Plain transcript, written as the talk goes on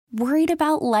Worried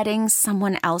about letting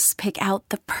someone else pick out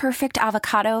the perfect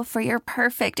avocado for your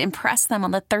perfect impress them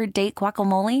on the third date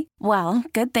guacamole? Well,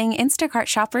 good thing Instacart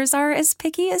shoppers are as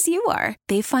picky as you are.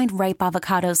 They find ripe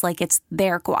avocados like it's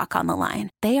their guac on the line.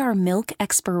 They are milk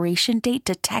expiration date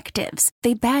detectives.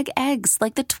 They bag eggs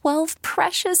like the 12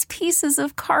 precious pieces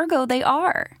of cargo they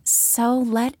are. So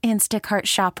let Instacart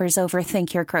shoppers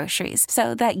overthink your groceries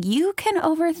so that you can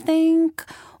overthink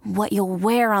what you'll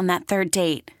wear on that third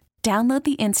date. Download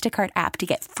the Instacart app to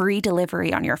get free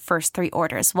delivery on your first 3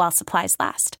 orders while supplies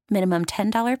last. Minimum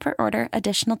 $10 per order.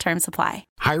 Additional terms apply.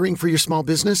 Hiring for your small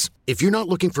business? If you're not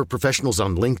looking for professionals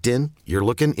on LinkedIn, you're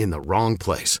looking in the wrong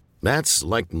place. That's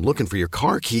like looking for your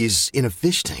car keys in a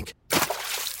fish tank.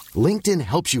 LinkedIn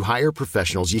helps you hire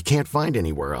professionals you can't find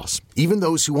anywhere else, even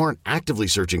those who aren't actively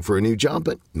searching for a new job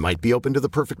but might be open to the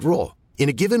perfect role. In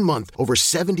a given month, over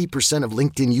 70% of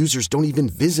LinkedIn users don't even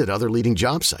visit other leading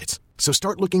job sites. So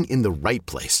start looking in the right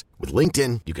place. With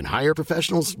LinkedIn, you can hire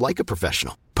professionals like a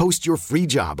professional. Post your free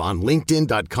job on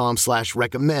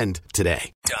linkedin.com/recommend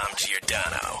today. Dom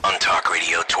Giordano on Talk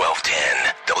Radio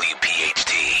 1210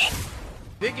 WPHT.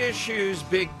 Big issues,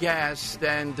 big guest,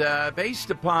 and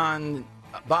based upon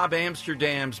Bob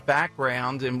Amsterdam's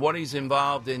background and what he's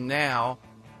involved in now,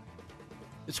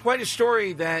 it's quite a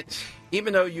story that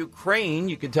even though Ukraine,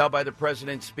 you can tell by the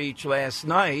president's speech last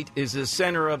night, is the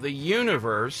center of the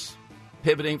universe,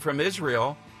 pivoting from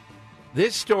Israel,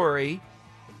 this story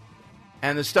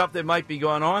and the stuff that might be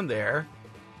going on there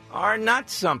are not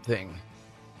something.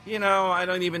 You know, I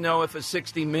don't even know if a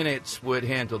 60 Minutes would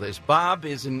handle this. Bob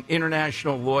is an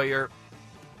international lawyer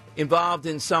involved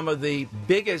in some of the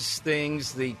biggest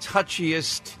things, the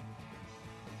touchiest,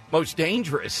 most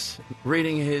dangerous,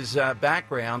 reading his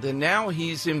background. And now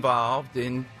he's involved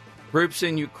in groups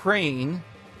in Ukraine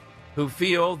who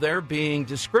feel they're being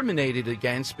discriminated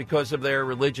against because of their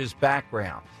religious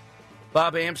background.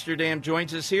 Bob Amsterdam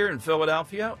joins us here in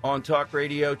Philadelphia on Talk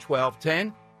Radio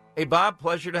 1210. Hey, Bob,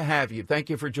 pleasure to have you. Thank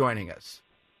you for joining us.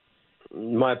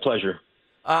 My pleasure.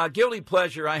 Guilty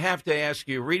pleasure, I have to ask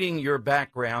you, reading your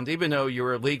background, even though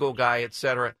you're a legal guy, et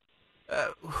cetera,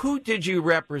 who did you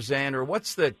represent, or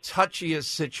what's the touchiest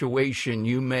situation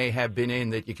you may have been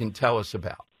in that you can tell us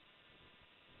about?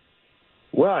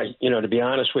 Well, to be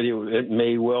honest with you, it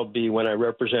may well be when I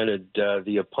represented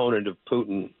the opponent of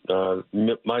Putin,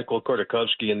 Michael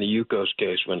Khodorkovsky, in the Yukos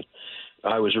case when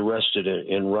I was arrested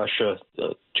in Russia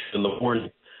in the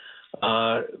morning.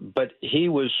 But he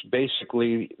was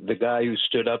basically the guy who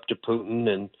stood up to Putin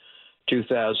in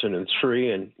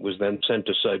 2003 and was then sent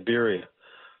to Siberia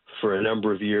for a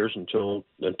number of years until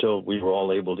we were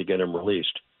all able to get him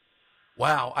released.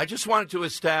 Wow. I just wanted to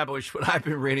establish what I've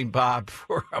been reading, Bob,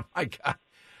 for, oh, my God.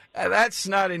 That's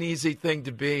not an easy thing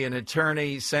to be, an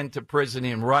attorney sent to prison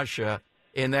in Russia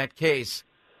in that case.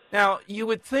 Now, you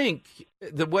would think,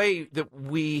 the way that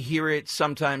we hear it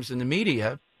sometimes in the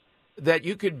media, that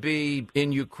you could be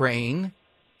in Ukraine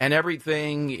and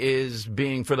everything is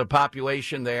being for the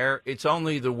population there. It's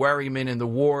only the worrymen in the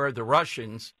war, the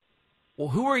Russians. Well,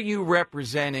 who are you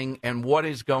representing and what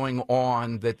is going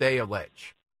on that they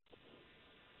allege?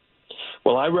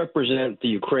 Well, I represent the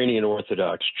Ukrainian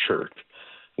Orthodox Church,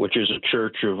 which is a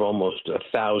church of almost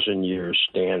 1,000 years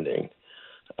standing.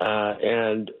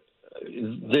 And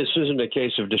this isn't a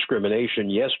case of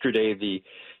discrimination. Yesterday, the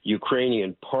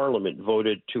Ukrainian parliament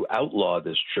voted to outlaw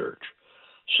this church.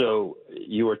 So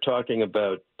you are talking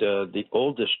about the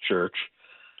oldest church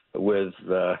with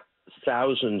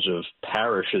thousands of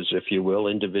parishes, if you will,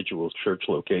 individual church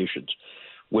locations,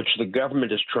 which the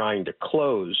government is trying to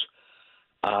close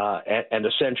and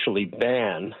essentially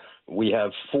ban. We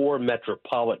have 4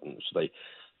 metropolitans, the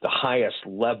highest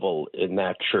level in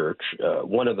that church,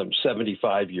 one of them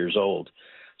 75 years old,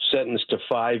 sentenced to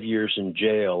 5 years in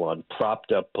jail on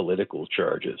propped up political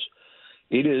charges.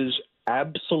 It is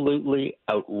absolutely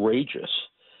outrageous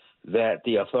that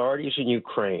the authorities in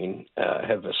Ukraine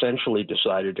have essentially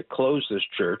decided to close this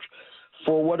church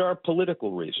for what are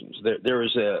political reasons. There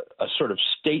is a sort of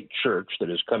state church that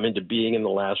has come into being in the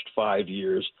last 5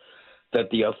 years that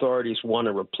the authorities want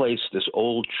to replace this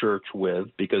old church with,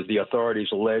 because the authorities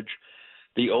allege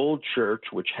the old church,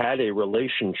 which had a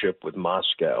relationship with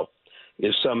Moscow,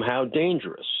 is somehow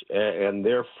dangerous, and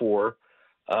therefore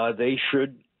they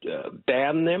should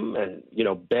ban them and,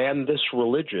 ban this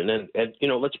religion. And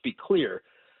let's be clear,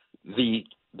 the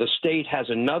state has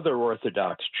another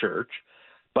Orthodox church,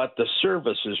 but the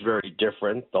service is very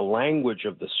different. The language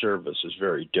of the service is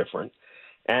very different.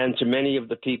 And to many of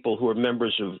the people who are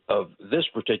members of this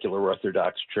particular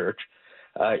Orthodox church,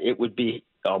 it would be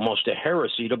almost a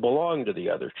heresy to belong to the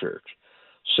other church.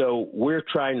 So we're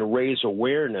trying to raise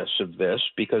awareness of this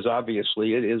because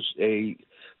obviously it is a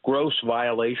gross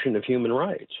violation of human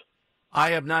rights.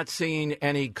 I have not seen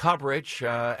any coverage.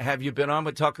 Have you been on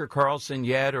with Tucker Carlson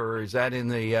yet, or is that in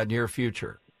the near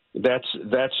future?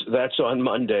 That's on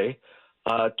Monday.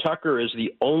 Tucker is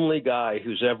the only guy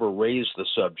who's ever raised the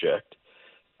subject.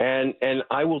 And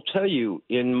I will tell you,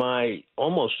 in my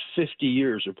almost 50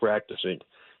 years of practicing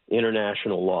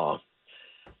international law,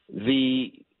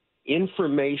 the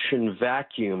information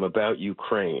vacuum about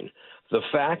Ukraine, the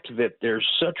fact that there's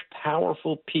such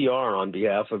powerful PR on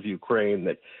behalf of Ukraine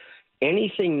that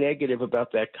anything negative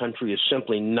about that country is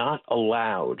simply not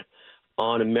allowed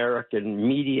on American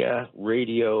media,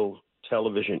 radio,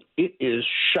 television. It is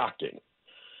shocking.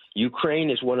 Ukraine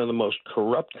is one of the most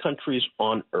corrupt countries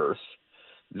on earth.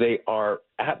 They are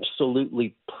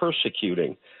absolutely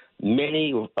persecuting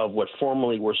many of what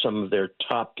formerly were some of their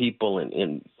top people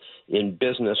in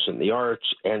business and the arts,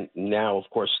 and now, of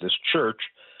course, this church,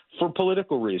 for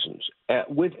political reasons,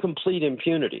 with complete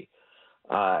impunity.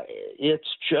 It's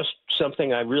just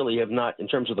something I really have not, in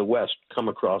terms of the West, come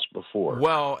across before.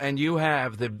 Well, and you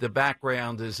have, the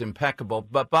background is impeccable.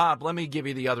 But, Bob, let me give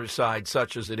you the other side,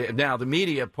 such as it is. Now, the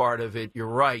media part of it, you're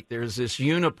right. There's this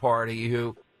uniparty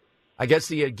who, I guess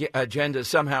the agenda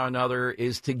somehow or another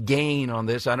is to gain on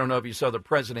this. I don't know if you saw the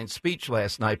president's speech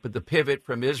last night, but the pivot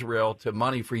from Israel to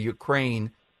money for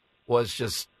Ukraine was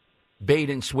just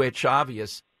bait and switch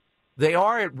obvious. They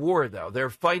are at war, though. They're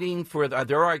fighting for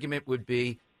their argument would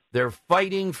be they're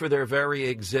fighting for their very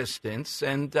existence.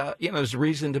 And, there's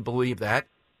reason to believe that.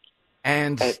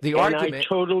 And the argument.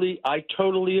 I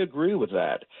totally agree with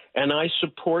that. And I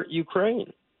support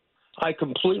Ukraine. I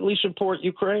completely support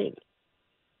Ukraine.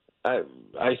 I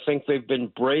think they've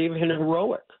been brave and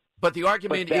heroic. But the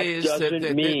argument is that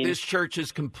this church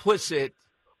is complicit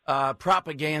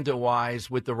propaganda-wise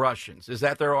with the Russians. Is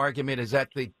that their argument? Is that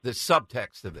the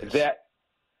subtext of this?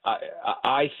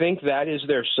 I think that is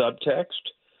their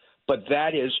subtext, but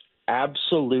that is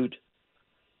absolute,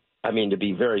 to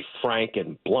be very frank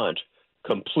and blunt,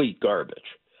 complete garbage.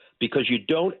 Because you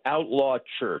don't outlaw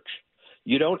church.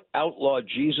 You don't outlaw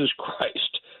Jesus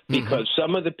Christ. Because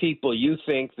some of the people you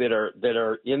think that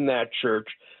are in that church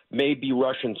may be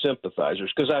Russian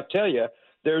sympathizers. Because I tell you,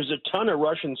 there's a ton of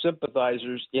Russian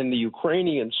sympathizers in the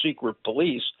Ukrainian secret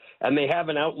police, and they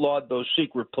haven't outlawed those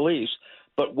secret police.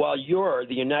 But while the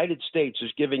United States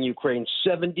is giving Ukraine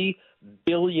 $70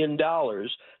 billion,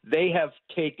 they have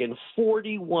taken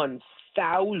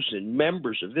 41,000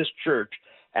 members of this church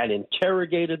and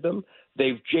interrogated them.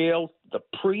 They've jailed the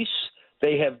priests.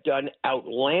 They have done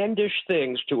outlandish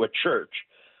things to a church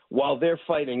while they're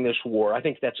fighting this war. I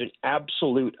think that's an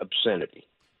absolute obscenity.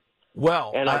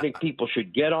 Well, and I think people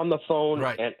should get on the phone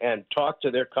and talk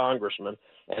to their congressman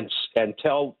and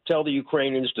tell the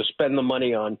Ukrainians to spend the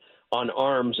money on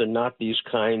arms and not these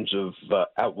kinds of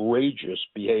outrageous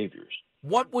behaviors.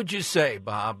 What would you say,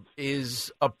 Bob,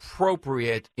 is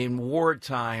appropriate in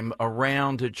wartime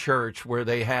around a church where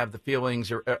they have the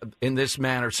feelings in this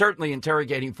manner? Certainly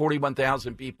interrogating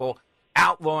 41,000 people,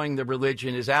 outlawing the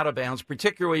religion is out of bounds,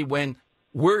 particularly when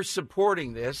we're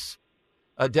supporting this,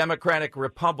 a democratic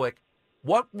republic.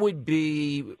 What do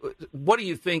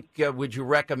you think would you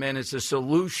recommend as a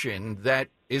solution?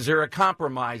 Is there a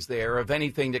compromise there of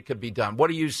anything that could be done? What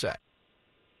do you say?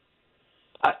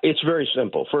 It's very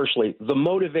simple. Firstly, the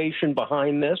motivation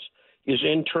behind this is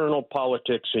internal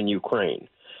politics in Ukraine.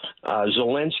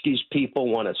 Zelensky's people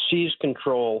want to seize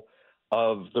control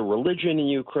of the religion in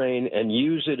Ukraine and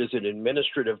use it as an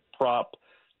administrative prop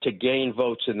to gain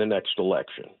votes in the next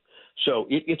election. So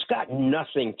it's got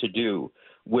nothing to do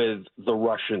with the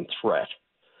Russian threat.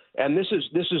 And this is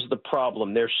the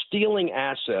problem. They're stealing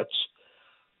assets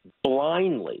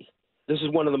blindly. This is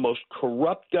one of the most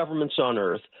corrupt governments on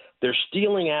earth. They're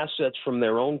stealing assets from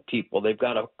their own people. They've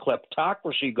got a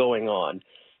kleptocracy going on,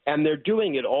 and they're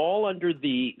doing it all under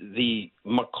the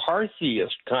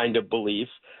McCarthyist kind of belief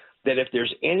that if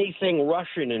there's anything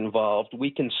Russian involved, we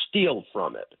can steal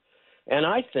from it. And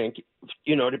I think,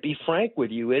 to be frank with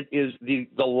you, it is the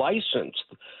license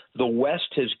the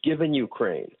West has given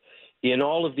Ukraine in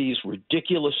all of these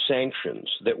ridiculous sanctions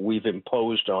that we've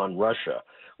imposed on Russia,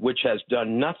 which has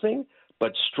done nothing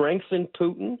but strengthen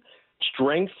Putin,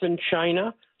 strengthen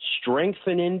China,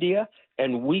 strengthen India,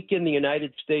 and weaken the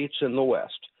United States and the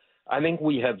West. I think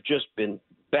we have just been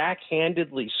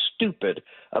backhandedly stupid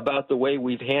about the way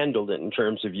we've handled it in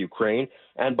terms of Ukraine.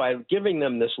 And by giving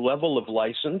them this level of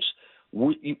license,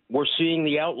 we're seeing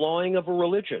the outlawing of a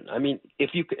religion. And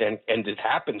it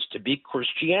happens to be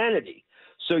Christianity.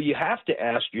 So you have to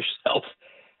ask yourself,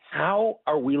 how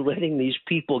are we letting these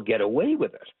people get away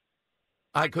with it?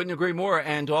 I couldn't agree more.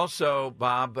 And also,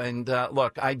 Bob, and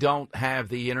look, I don't have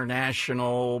the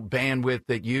international bandwidth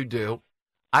that you do.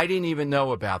 I didn't even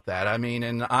know about that. I mean,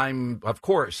 and I'm, of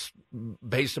course,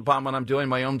 based upon what I'm doing,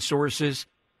 my own sources,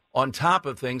 on top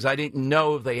of things, I didn't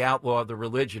know they outlawed the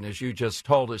religion, as you just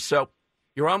told us. So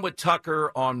you're on with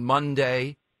Tucker on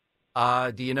Monday.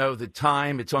 Do you know the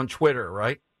time? It's on Twitter,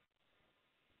 right?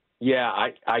 Yeah,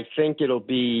 I think it'll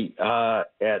be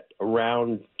at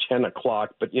around 10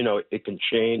 o'clock, but, it can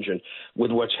change. And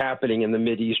with what's happening in the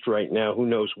Mideast right now, who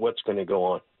knows what's going to go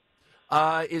on.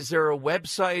 Is there a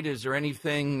website? Is there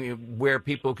anything where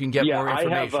people can get more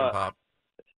information, Bob?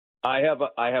 I have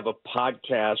a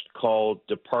podcast called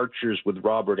Departures with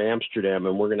Robert Amsterdam,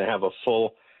 and we're going to have a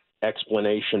full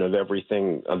explanation of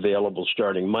everything available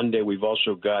starting Monday. We've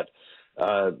also got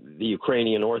the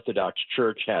Ukrainian Orthodox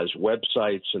Church has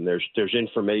websites, and there's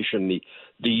information.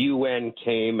 The UN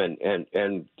came and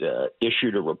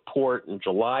issued a report in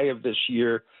July of this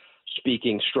year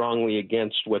speaking strongly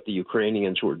against what the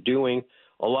Ukrainians were doing.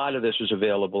 A lot of this is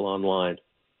available online.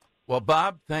 Well,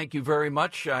 Bob, thank you very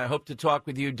much. I hope to talk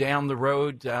with you down the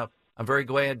road. I'm very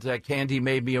glad Candy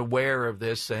made me aware of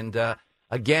this. And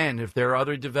again, if there are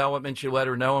other developments, you let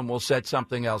her know, and we'll set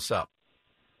something else up.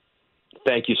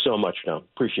 Thank you so much, Tom.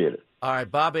 Appreciate it. All right,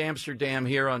 Bob Amsterdam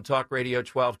here on Talk Radio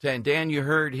 1210. Dan, you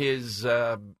heard his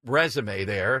resume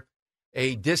there,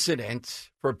 a dissident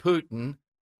for Putin,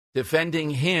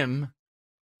 defending him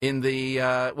in the,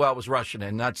 it was Russian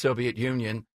and not Soviet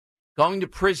Union, going to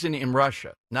prison in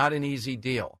Russia. Not an easy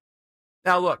deal.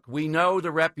 Now, look, we know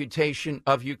the reputation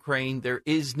of Ukraine. There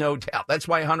is no doubt. That's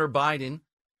why Hunter Biden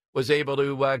was able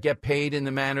to get paid in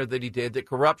the manner that he did. The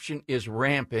corruption is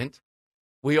rampant.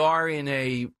 We are in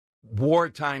a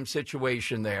wartime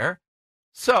situation there.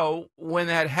 So when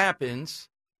that happens,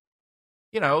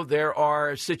 there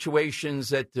are situations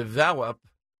that develop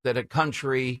that a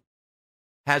country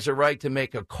has a right to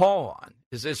make a call on.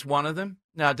 Is this one of them?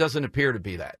 No, it doesn't appear to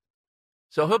be that.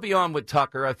 So he'll be on with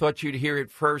Tucker. I thought you'd hear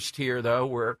it first here, though.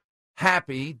 We're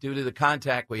happy, due to the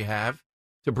contact we have,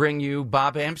 to bring you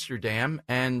Bob Amsterdam.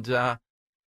 And to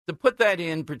put that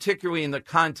in, particularly in the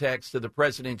context of the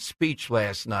president's speech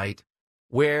last night,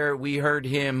 where we heard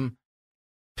him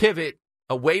pivot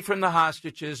away from the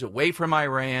hostages, away from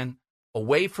Iran,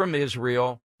 away from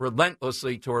Israel,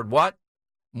 relentlessly toward what?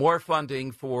 More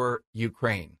funding for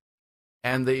Ukraine.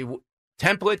 And the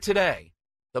template today,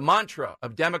 the mantra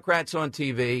of Democrats on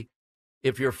TV,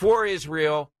 if you're for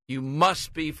Israel, you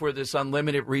must be for this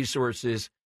unlimited resources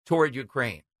toward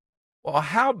Ukraine. Well,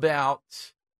 how about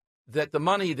that the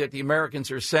money that the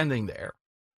Americans are sending there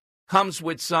comes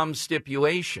with some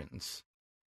stipulations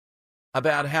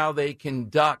about how they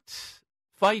conduct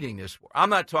fighting this war? I'm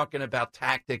not talking about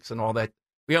tactics and all that.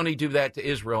 We only do that to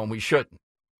Israel, and we shouldn't.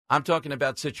 I'm talking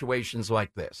about situations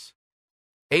like this.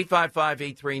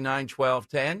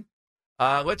 855-839-1210.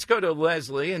 Let's go to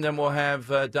Leslie, and then we'll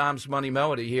have Dom's Money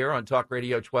Melody here on Talk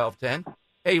Radio 1210.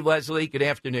 Hey, Leslie, good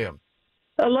afternoon.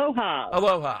 Aloha.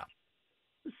 Aloha.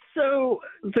 So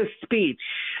the speech.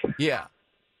 Yeah.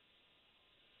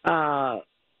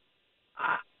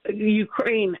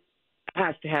 Ukraine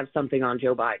has to have something on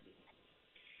Joe Biden.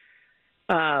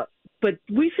 But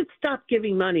we should stop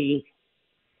giving money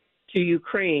to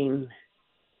Ukraine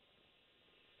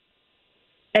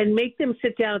and make them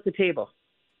sit down at the table.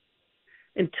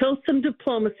 Until some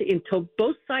diplomacy, until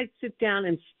both sides sit down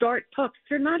and start talks.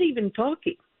 They're not even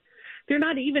talking. They're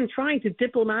not even trying to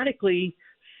diplomatically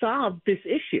solve this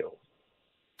issue.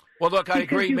 Well, look, I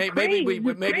agree.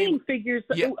 Ukraine figures,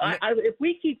 yeah, if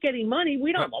we keep getting money,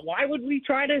 we don't. Why would we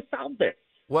try to solve this?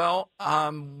 Well,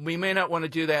 we may not want to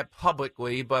do that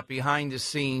publicly, but behind the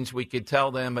scenes, we could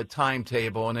tell them a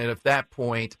timetable, and at that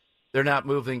point, they're not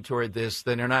moving toward this,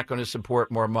 then they're not going to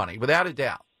support more money, without a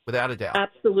doubt. Without a doubt.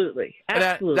 Absolutely.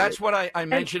 That's what I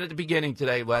mentioned at the beginning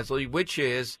today, Leslie, which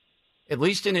is, at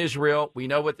least in Israel, we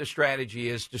know what the strategy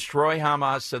is: destroy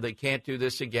Hamas so they can't do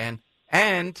this again.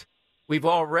 And we've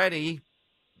already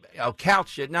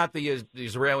couched it. Not the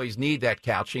Israelis need that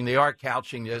couching. They are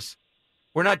couching this.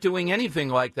 We're not doing anything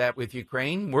like that with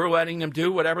Ukraine. We're letting them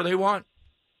do whatever they want.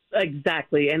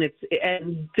 Exactly. And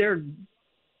they're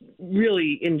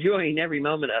really enjoying every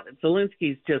moment of it.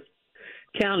 Zelensky's just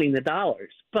counting the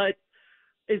dollars. But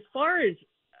as far as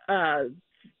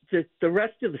the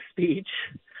rest of the speech,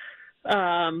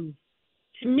 to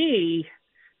me,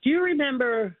 do you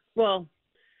remember, well,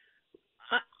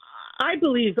 I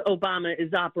believe Obama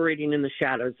is operating in the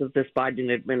shadows of this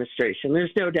Biden administration.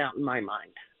 There's no doubt in my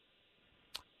mind.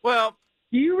 Well,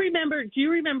 do you remember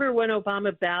when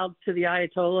Obama bowed to the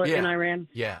Ayatollah in Iran?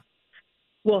 Yeah.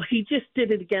 Well, he just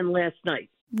did it again last night.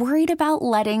 Worried about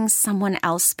letting someone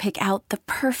else pick out the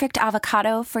perfect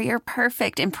avocado for your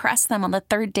perfect impress them on the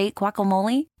third date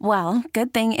guacamole? Well,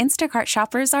 good thing Instacart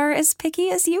shoppers are as picky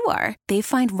as you are. They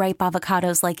find ripe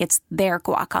avocados like it's their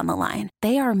guac on the line.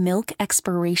 They are milk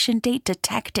expiration date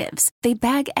detectives. They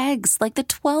bag eggs like the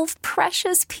 12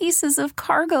 precious pieces of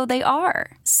cargo they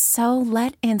are. So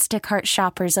let Instacart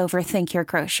shoppers overthink your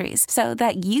groceries so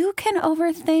that you can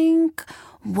overthink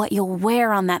what you'll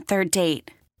wear on that third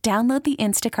date. Download the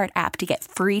Instacart app to get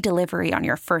free delivery on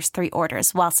your first 3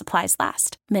 orders while supplies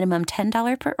last. Minimum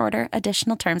 $10 per order.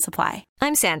 Additional terms apply.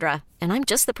 I'm Sandra, and I'm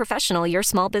just the professional your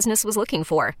small business was looking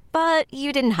for. But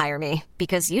you didn't hire me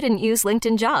because you didn't use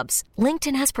LinkedIn Jobs.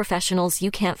 LinkedIn has professionals you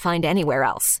can't find anywhere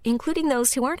else, including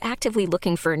those who aren't actively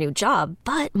looking for a new job,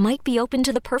 but might be open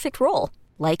to the perfect role,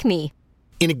 like me.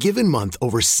 In a given month,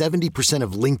 over 70%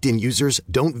 of LinkedIn users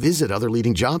don't visit other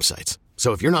leading job sites.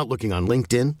 So if you're not looking on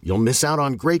LinkedIn, you'll miss out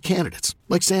on great candidates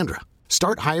like Sandra.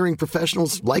 Start hiring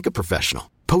professionals like a professional.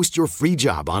 Post your free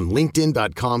job on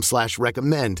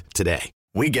linkedin.com/recommend today.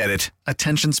 We get it.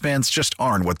 Attention spans just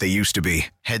aren't what they used to be.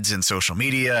 Heads in social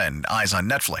media and eyes on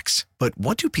Netflix. But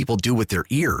what do people do with their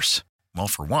ears? Well,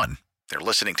 for one, they're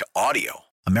listening to audio.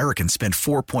 Americans spend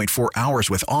 4.4 hours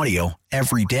with audio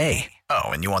every day. Oh,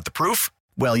 and you want the proof?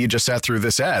 Well, you just sat through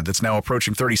this ad that's now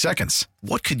approaching 30 seconds.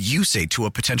 What could you say to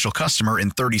a potential customer in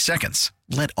 30 seconds?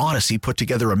 Let Odyssey put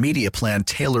together a media plan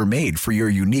tailor-made for your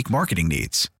unique marketing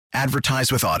needs.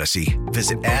 Advertise with Odyssey.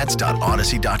 Visit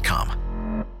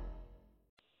ads.odyssey.com.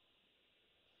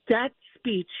 That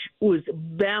speech was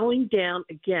bowing down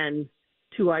again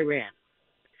to Iran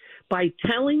by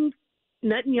telling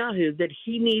Netanyahu that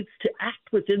he needs to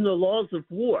act within the laws of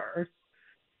war.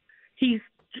 He's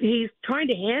trying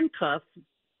to handcuff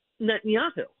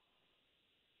Netanyahu.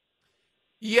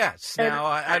 Yes. Now,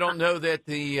 I don't know that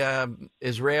the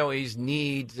Israelis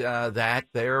need that.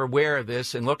 They're aware of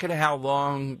this. And look at how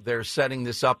long they're setting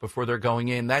this up before they're going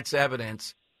in. That's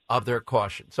evidence of their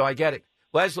caution. So I get it.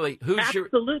 Leslie,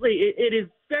 Absolutely. It is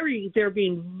they're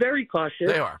being very cautious.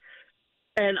 They are.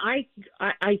 And I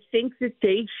think that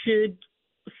they should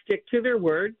stick to their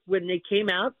word when they came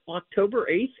out October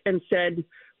 8th and said,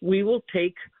 we will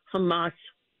take Hamas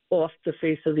off the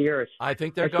face of the earth. I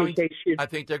think they're going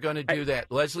to do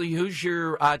that. Leslie, who's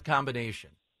your odd combination?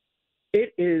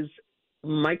 It is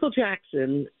Michael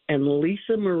Jackson and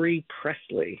Lisa Marie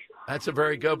Presley. That's a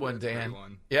very good one, Dan.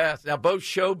 Yes. Now, both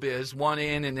showbiz, one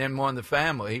in and then one the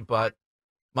family, but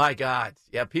my God.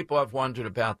 Yeah, people have wondered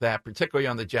about that, particularly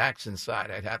on the Jackson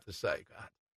side, I'd have to say. God,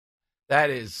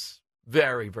 that is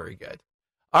very, very good.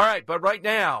 All right, but right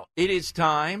now, it is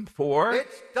time for...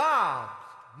 It's Dom's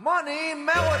Money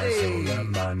Melody.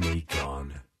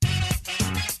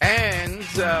 And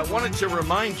wanted to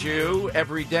remind you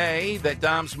every day that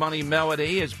Dom's Money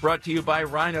Melody is brought to you by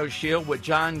Rhino Shield with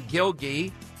John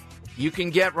Gilgee. You can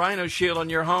get Rhino Shield on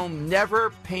your home. Never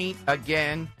paint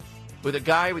again. With a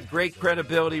guy with great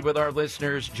credibility with our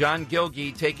listeners, John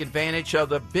Gilgee. Take advantage of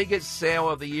the biggest sale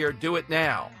of the year. Do it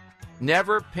now.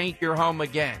 Never paint your home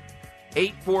again.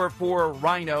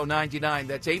 844-RHINO-99.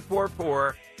 That's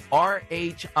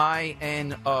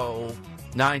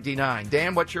 844-RHINO-99.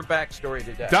 Dan, what's your backstory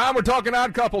today? Dom, we're talking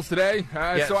odd couples today.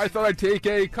 Yes. So I thought I'd take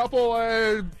a couple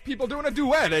people doing a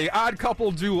duet, an odd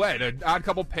couple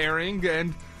pairing.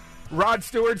 And Rod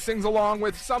Stewart sings along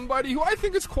with somebody who I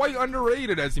think is quite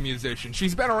underrated as a musician.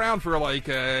 She's been around for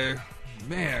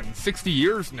 60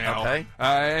 years now. Okay.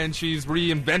 And she's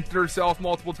reinvented herself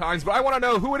multiple times. But I want to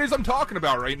know who it is I'm talking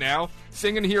about right now,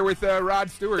 singing here with Rod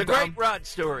Stewart. The great Rod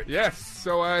Stewart. Yes.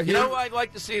 So you know who I'd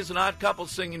like to see as an odd couple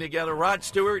singing together? Rod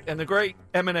Stewart and the great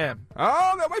Eminem.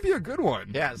 Oh, that might be a good one.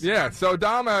 Yes. Yeah. So,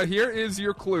 Dom, here is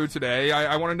your clue today.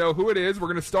 I want to know who it is. We're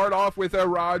going to start off with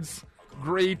Rod's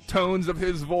great tones of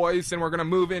his voice, and we're going to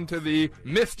move into the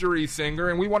mystery singer,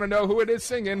 and we want to know who it is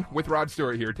singing with Rod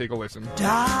Stewart here. Take a listen.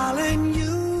 Darling,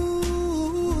 you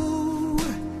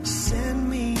send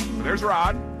me. So there's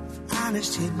Rod.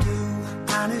 Honest you do,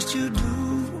 honest you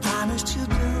do, honest you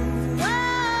do.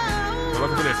 We're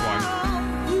looking for this one.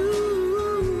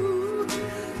 You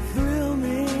thrill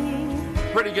me.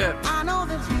 Pretty good. I know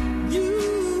that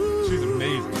you. She's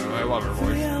amazing, though. I love her voice.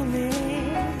 Thrill me.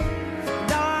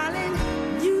 Darling,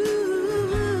 you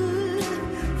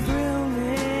thrill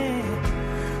me.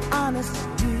 Honest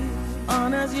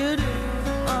you do,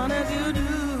 honest you do,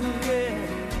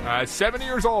 yeah. 7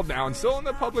 years old now and still in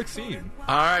the public scene.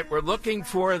 All right, we're looking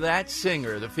for that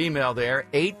singer, the female there.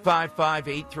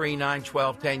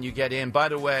 855-839-1210. You get in. By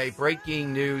the way,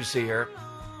 breaking news here.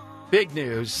 Big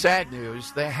news, sad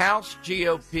news. The House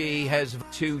GOP has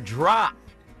to drop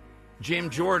Jim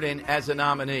Jordan as a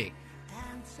nominee.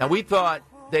 Now, we thought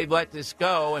they let this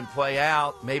go and play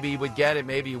out. Maybe he would get it,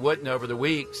 maybe he wouldn't over the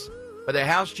weeks. But the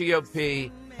House GOP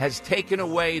has taken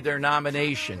away their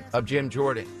nomination of Jim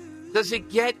Jordan. Does it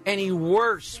get any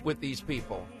worse with these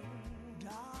people?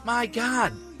 My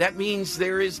God, that means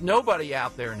there is nobody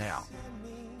out there now.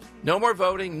 No more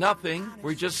voting, nothing.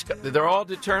 They're all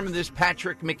determined this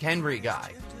Patrick McHenry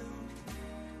guy.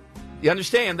 You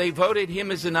understand, they voted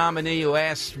him as a nominee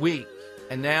last week,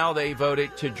 and now they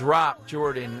voted to drop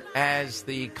Jordan as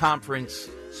the conference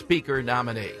speaker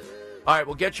nominee. All right,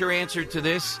 we'll get your answer to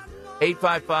this.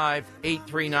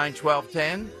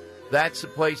 855-839-1210. That's the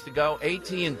place to go.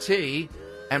 AT&T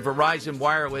and Verizon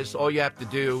Wireless, all you have to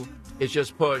do is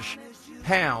just push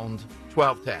pound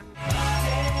 1210.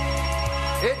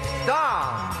 It's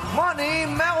Dom Money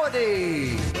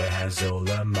Melody. Where's all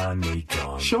the money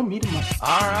gone? Show me the money.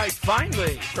 All right,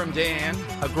 finally from Dan,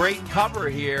 a great cover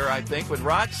here, I think, with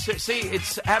Rod. See,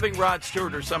 it's having Rod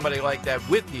Stewart or somebody like that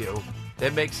with you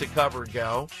that makes the cover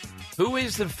go. Who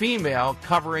is the female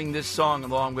covering this song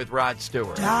along with Rod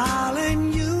Stewart?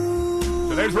 Darling,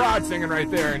 So there's Rod singing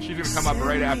right there, and she's going to come up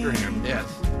right after him. Yes.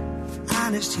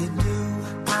 honest you do,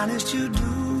 honest you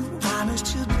do,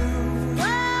 honest you do.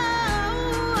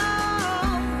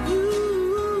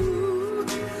 You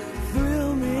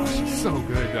thrill me. She's so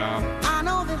good, Dom. I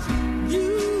know that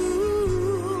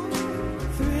you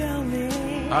thrill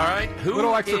me. All right,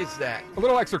 who is that? A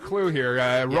little extra clue here.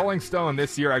 Rolling Stone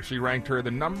this year actually ranked her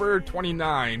the number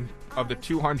 29 of the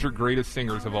 200 greatest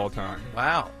singers of all time.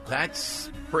 Wow, that's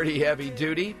pretty heavy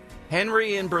duty.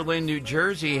 Henry in Berlin, New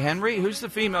Jersey. Henry, who's the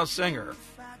female singer?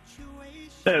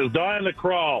 It's Diana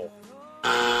Krall.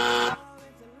 All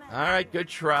right, good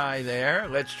try there.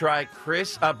 Let's try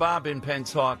Bob in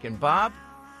Pennsauken. Bob,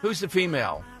 who's the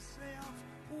female?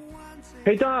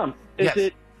 Hey, Dom. Yes. Is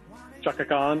it Chaka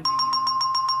Khan?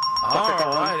 All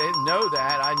right, I didn't know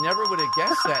that. I never would have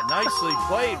guessed that. Nicely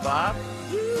played, Bob.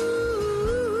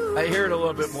 I hear it a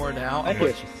little bit more now.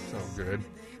 So good.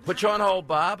 Put you on hold,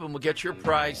 Bob, and we'll get your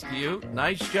prize to you.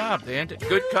 Nice job, Dan.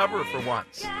 Good cover for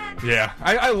once. Yeah,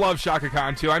 I love Chaka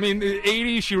Khan, too. I mean, the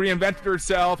 80s, she reinvented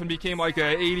herself and became like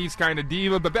a 80s kind of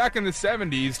diva. But back in the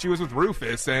 70s, she was with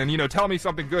Rufus. And, Tell Me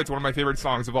Something Good's one of my favorite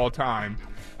songs of all time.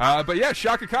 But, yeah,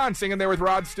 Chaka Khan singing there with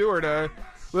Rod Stewart.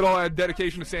 Little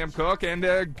dedication to Sam Cooke, and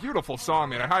a beautiful song,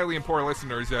 man. I highly implore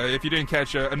listeners, if you didn't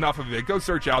catch enough of it, go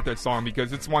search out that song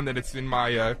because it's one that it's in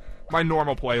my my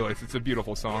normal playlist. It's a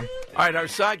beautiful song. All right, our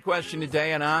side question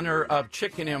today in honor of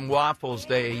Chicken and Waffles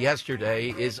Day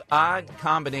yesterday is odd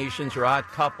combinations or odd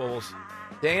couples.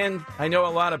 Dan, I know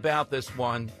a lot about this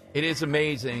one. It is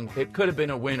amazing. It could have been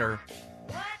a winner.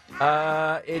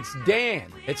 It's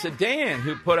Dan. It's a Dan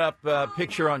who put up a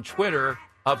picture on Twitter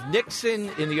of Nixon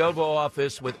in the Oval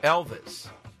Office with Elvis.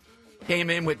 Came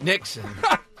in with Nixon.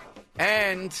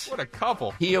 And what a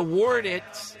couple. He awarded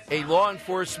a law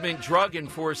enforcement, drug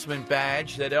enforcement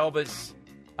badge that Elvis,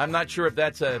 I'm not sure if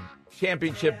that's a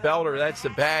championship belt or that's the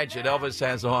badge that Elvis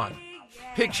has on.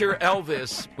 Picture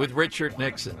Elvis with Richard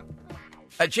Nixon.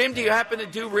 Jim, do you happen to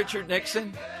do Richard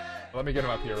Nixon? Let me get him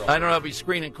up here. I don't know if he's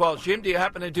screening calls. Jim, do you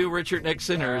happen to do Richard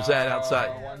Nixon, or is that outside?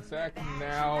 1 second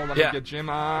now. Let me get Jim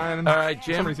on. All right,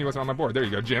 Jim. For some reason he wasn't on my board. There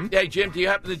you go, Jim. Hey, Jim, do you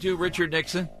happen to do Richard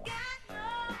Nixon?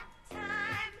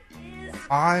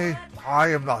 I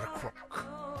am not a crook.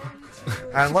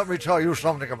 And let me tell you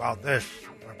something about this,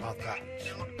 about that.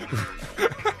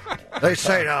 They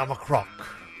say that I'm a crook.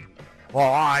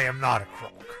 Well, I am not a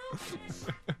crook.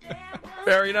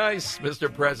 Very nice,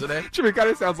 Mr. President. Jimmy kind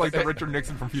of sounds like the Richard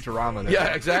Nixon from Futurama. There.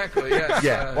 Yeah, exactly. Yes.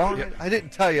 Yeah. Well, I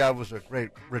didn't tell you I was a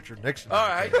great Richard Nixon. All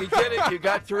right, you did it. You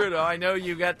got through, though. I know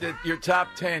you got your top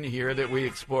 10 here that we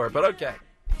explore. But okay.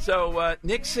 So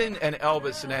Nixon and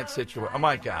Elvis in that situation. Oh,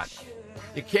 my God.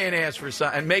 You can't ask for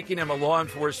something. And making him a law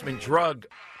enforcement drug.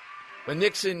 When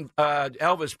Nixon,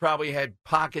 Elvis probably had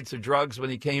pockets of drugs when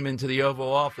he came into the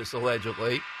Oval Office,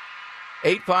 allegedly.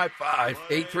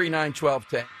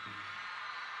 855-839-1210.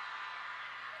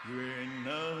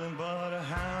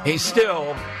 He's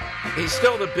still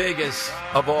the biggest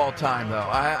of all time, though.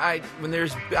 I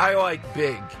like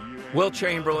big. Will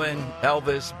Chamberlain,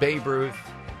 Elvis, Babe Ruth.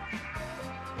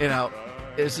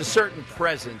 There's a certain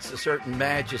presence, a certain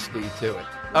majesty to it.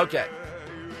 Okay.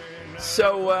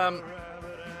 So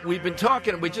we've been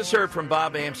talking, we just heard from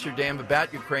Bob Amsterdam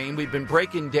about Ukraine. We've been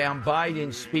breaking down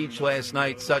Biden's speech last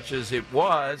night, such as it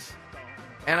was.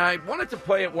 And I wanted to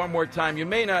play it one more time. You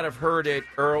may not have heard it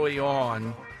early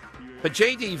on. But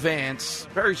J.D. Vance,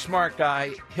 very smart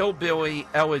guy, hillbilly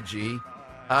elegy.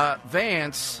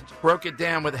 Vance broke it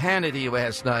down with Hannity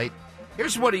last night.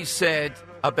 Here's what he said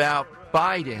about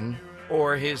Biden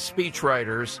or his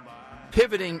speechwriters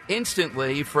pivoting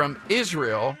instantly from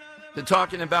Israel to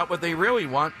talking about what they really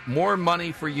want, more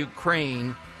money for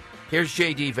Ukraine. Here's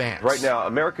J.D. Vance. Right now,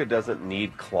 America doesn't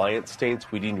need client states.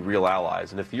 We need real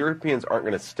allies. And if the Europeans aren't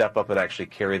going to step up and actually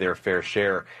carry their fair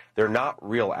share, they're not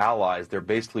real allies. They're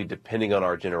basically depending on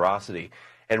our generosity.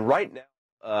 And right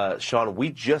now, Sean,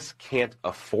 we just can't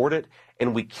afford it,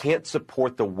 and we can't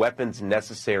support the weapons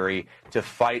necessary to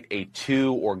fight a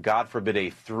 2 or, God forbid,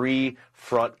 a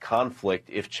 3-front conflict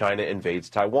if China invades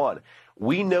Taiwan.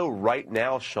 We know right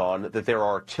now, Sean, that there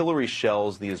are artillery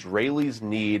shells the Israelis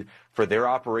need for their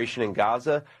operation in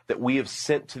Gaza that we have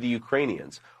sent to the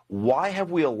Ukrainians. Why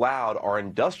have we allowed our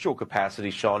industrial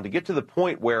capacity, Sean, to get to the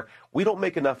point where we don't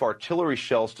make enough artillery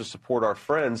shells to support our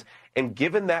friends? And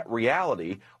given that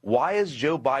reality, why is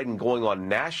Joe Biden going on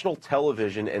national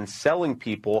television and selling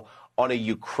people on a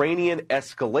Ukrainian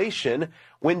escalation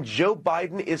when Joe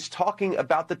Biden is talking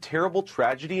about the terrible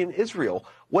tragedy in Israel?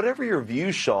 Whatever your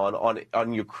views, Sean,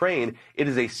 on Ukraine, it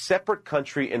is a separate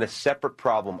country and a separate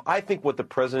problem. I think what the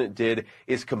president did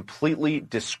is completely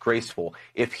disgraceful.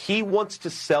 If he wants to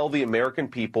sell the American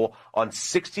people on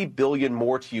 $60 billion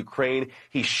more to Ukraine,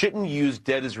 he shouldn't use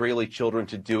dead Israeli children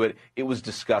to do it. It was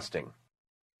disgusting.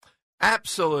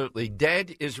 Absolutely.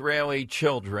 Dead Israeli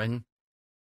children.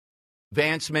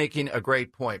 Vance making a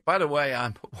great point. By the way,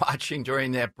 I'm watching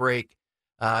during that break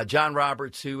John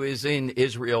Roberts, who is in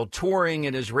Israel, touring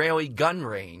an Israeli gun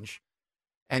range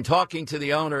and talking to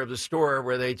the owner of the store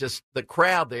where the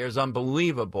crowd there is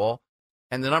unbelievable.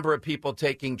 And the number of people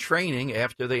taking training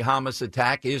after the Hamas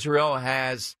attack. Israel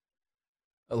has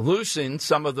loosened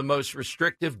some of the most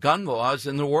restrictive gun laws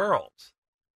in the world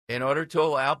in order to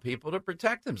allow people to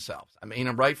protect themselves. I mean,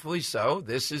 and rightfully so.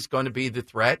 This is going to be the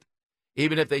threat.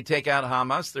 Even if they take out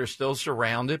Hamas, they're still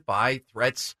surrounded by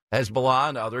threats, Hezbollah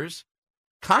and others,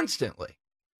 constantly.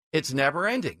 It's never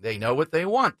ending. They know what they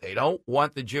want. They don't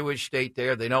want the Jewish state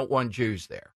there. They don't want Jews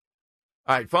there.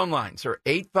 All right, phone lines are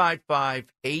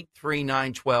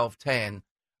 855-839-1210.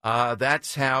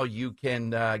 That's how you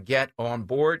can get on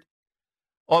board.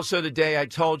 Also today, I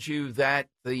told you that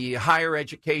the Higher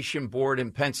Education Board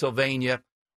in Pennsylvania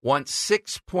wants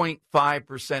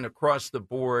 6.5% across the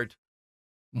board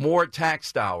more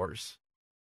tax dollars.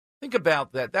 Think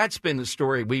about that. That's been the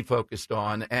story we focused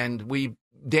on. And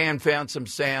Dan found some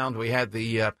sound. We had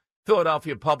the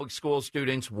Philadelphia public school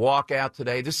students walk out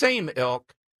today. The same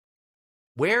ilk.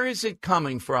 Where is it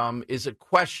coming from is a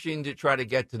question to try to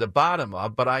get to the bottom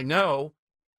of. But I know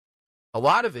a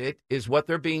lot of it is what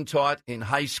they're being taught in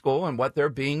high school and what they're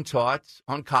being taught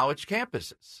on college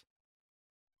campuses.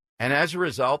 And as a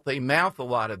result, they mouth a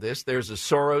lot of this. There's a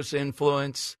Soros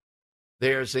influence.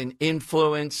 There's an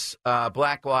influence,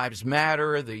 Black Lives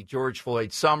Matter, the George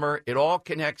Floyd summer. It all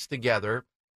connects together.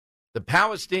 The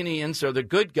Palestinians are the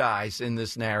good guys in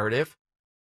this narrative.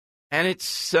 And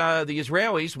it's the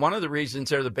Israelis. One of the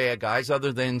reasons they're the bad guys,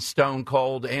 other than stone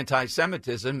cold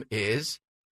anti-Semitism, is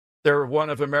they're one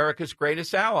of America's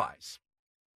greatest allies.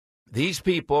 These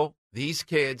people, these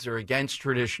kids are against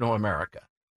traditional America.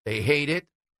 They hate it.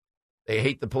 They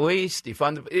hate the police,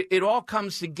 defund it all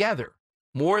comes together.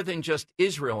 More than just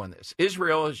Israel in this.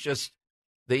 Israel is just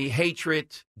the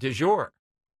hatred du jour.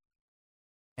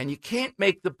 And you can't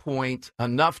make the point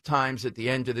enough times at the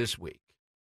end of this week.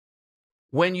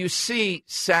 When you see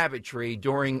savagery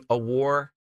during a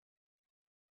war,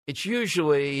 it's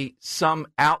usually some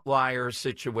outlier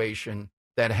situation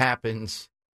that happens,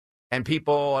 and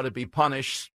people ought to be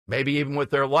punished, maybe even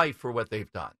with their life for what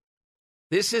they've done.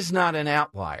 This is not an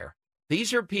outlier.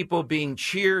 These are people being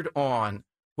cheered on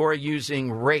who are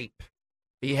using rape,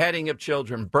 beheading of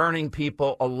children, burning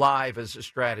people alive as a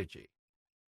strategy.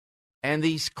 And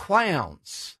these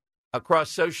clowns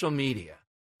across social media,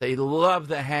 they love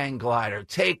the hang glider.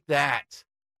 Take that.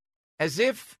 As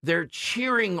if they're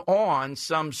cheering on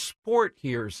some sport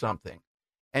here or something.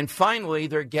 And finally,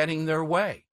 they're getting their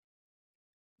way.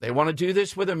 They want to do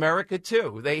this with America,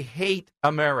 too. They hate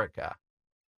America.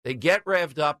 They get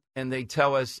revved up and they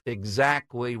tell us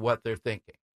exactly what they're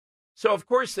thinking. So, of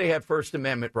course, they have First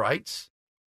Amendment rights.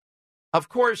 Of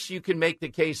course, you can make the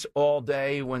case all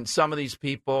day when some of these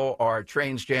people are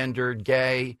transgendered,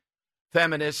 gay,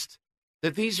 feminist,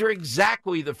 that these are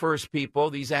exactly the first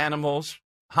people these animals,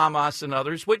 Hamas and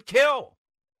others, would kill.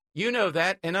 You know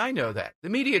that, and I know that. The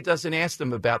media doesn't ask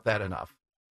them about that enough.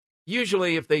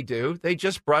 Usually, if they do, they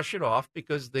just brush it off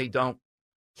because they don't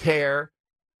care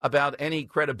about any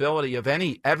credibility of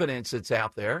any evidence that's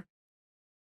out there.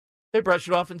 They brush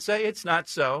it off and say, it's not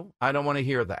so. I don't want to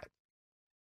hear that.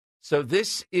 So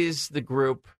this is the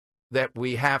group that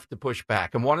we have to push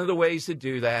back. And one of the ways to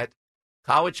do that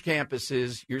college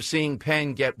campuses, you're seeing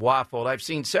Penn get waffled. I've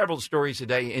seen several stories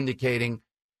today indicating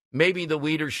maybe the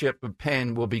leadership of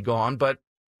Penn will be gone, but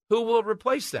who will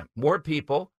replace them? More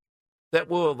people that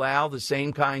will allow the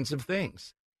same kinds of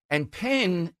things. And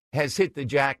Penn has hit the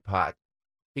jackpot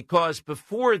because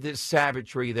before this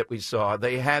savagery that we saw,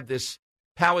 they had this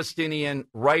Palestinian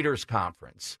writers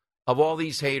conference of all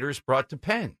these haters brought to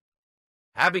Penn.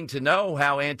 Having to know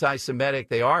how anti-Semitic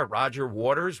they are, Roger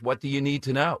Waters, what do you need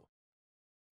to know?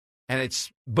 And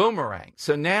it's boomerang.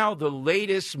 So now the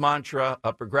latest mantra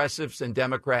of progressives and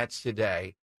Democrats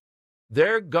today,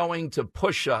 they're going to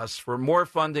push us for more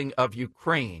funding of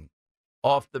Ukraine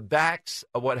off the backs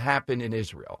of what happened in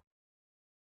Israel.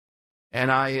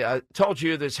 And I told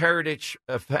you this Heritage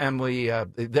family,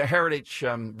 the Heritage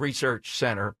Research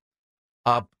Center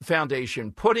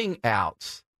Foundation putting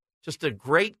out just a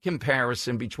great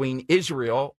comparison between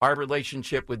Israel, our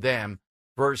relationship with them,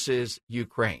 versus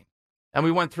Ukraine. And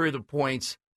we went through the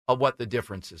points of what the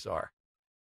differences are.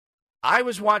 I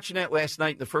was watching it last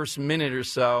night in the first minute or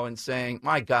so and saying,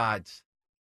 my God,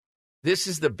 this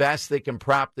is the best they can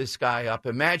prop this guy up.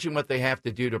 Imagine what they have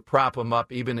to do to prop him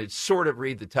up, even to sort of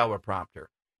read the teleprompter.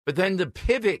 But then the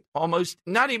pivot, almost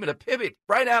not even a pivot,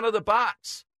 right out of the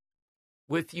box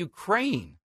with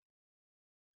Ukraine.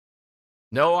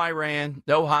 No Iran,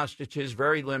 no hostages,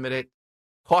 very limited,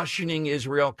 cautioning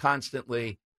Israel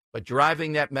constantly, but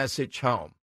driving that message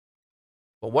home.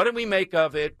 But what do we make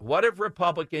of it? What have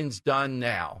Republicans done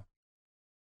now?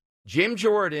 Jim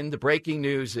Jordan, the breaking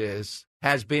news is,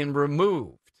 has been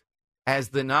removed as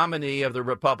the nominee of the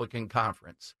Republican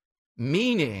conference,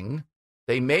 meaning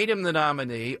they made him the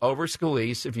nominee over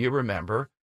Scalise, if you remember,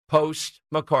 post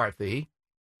McCarthy.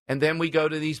 And then we go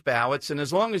to these ballots. And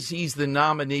as long as he's the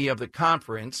nominee of the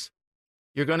conference,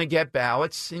 you're going to get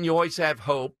ballots. And you always have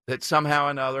hope that somehow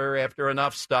or another, after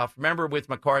enough stuff, remember with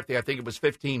McCarthy, I think it was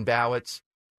 15 ballots,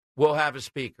 we'll have a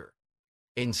speaker.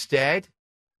 Instead,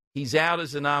 he's out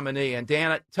as a nominee. And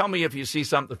Dan, tell me if you see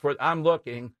something. I'm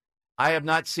looking. I have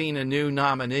not seen a new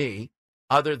nominee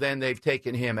other than they've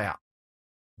taken him out.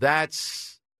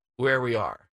 That's where we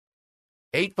are.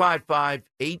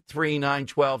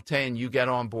 855-839-1210, you get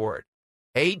on board.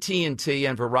 AT&T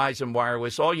and Verizon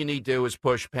Wireless, all you need to do is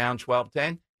push pound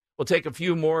 1210. We'll take a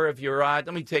few more of your odds.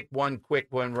 Let me take one quick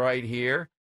one right here.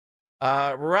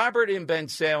 Robert in Ben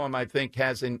Salem, I think,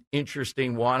 has an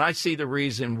interesting one. I see the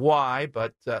reason why,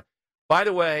 but by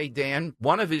the way, Dan,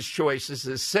 one of his choices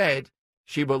has said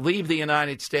she will leave the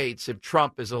United States if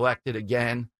Trump is elected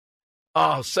again.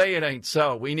 Oh, say it ain't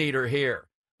so. We need her here.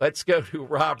 Let's go to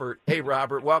Robert. Hey,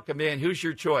 Robert, welcome in. Who's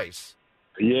your choice?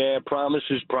 Yeah,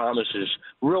 promises.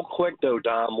 Real quick, though,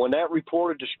 Dom, when that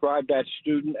reporter described that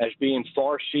student as being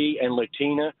Farsi and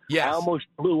Latina, yes. I almost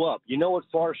blew up. You know what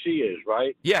Farsi is,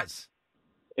 right? Yes.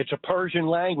 It's a Persian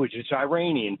language. It's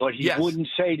Iranian, but he wouldn't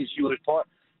say that she was Farsi.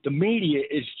 The media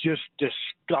is just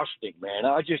disgusting, man.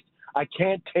 I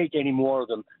can't take any more of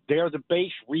them. They're the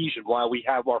base reason why we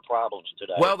have our problems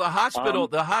today. Well, the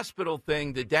hospital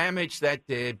thing, the damage that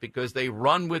did, because they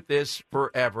run with this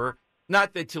forever.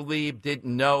 Not that Tlaib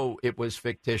didn't know it was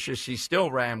fictitious. She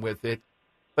still ran with it.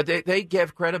 But they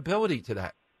give credibility to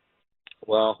that.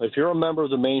 Well, if you're a member of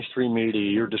the mainstream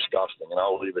media, you're disgusting, and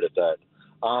I'll leave it at that.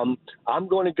 I'm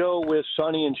going to go with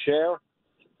Sonny and Cher.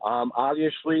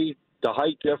 Obviously, the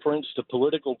height difference, the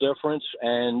political difference,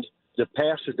 and the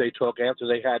passes they took after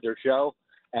they had their show.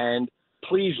 And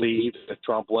please leave if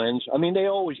Trump wins. I mean, they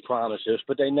always promise this,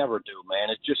 but they never do, man.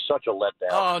 It's just such a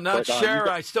letdown. Oh, not Cher.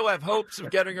 I still have hopes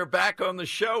of getting her back on the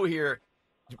show here.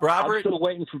 Robert?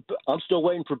 I'm still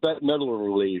waiting for Bette Midler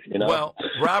to leave, you know? Well,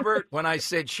 Robert, when I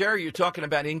said Cher, you're talking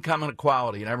about income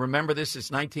inequality. And I remember this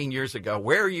is 19 years ago.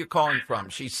 Where are you calling from?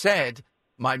 She said,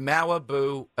 my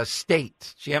Malibu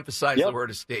estate. She emphasized the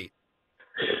word estate.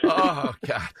 Oh,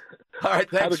 God. All right,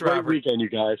 thanks, Have a great Robert. weekend, you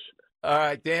guys. All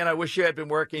right, Dan, I wish you had been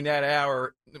working that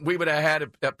hour. We would have had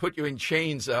to put you in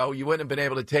chains, though. You wouldn't have been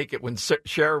able to take it when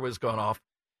Cher was going off.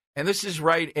 And this is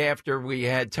right after we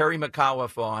had Terry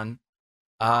McAuliffe on.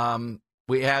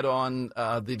 We had on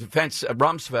the defense,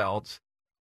 Rumsfeld,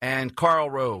 and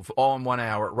Karl Rove all in 1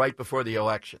 hour right before the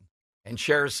election. And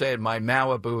Cher said, my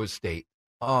Malibu estate.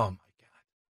 Oh, my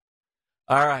God.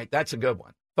 All right, that's a good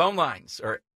one. Phone lines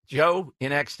are Joe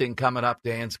in Exton coming up.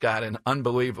 Dan's got an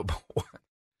unbelievable one.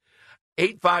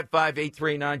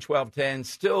 855-839-1210.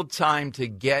 Still time to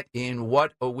get in.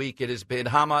 What a week it has been.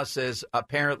 Hamas has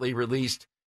apparently released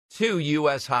 2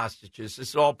 U.S. hostages. This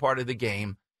is all part of the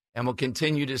game, and we'll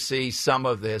continue to see some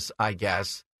of this, I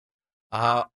guess.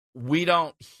 We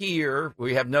don't hear,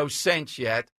 we have no sense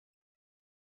yet,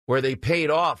 where they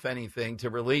paid off anything to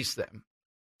release them.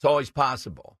 It's always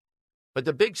possible. But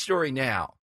the big story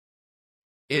now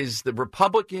is the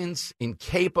Republicans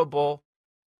incapable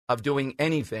of doing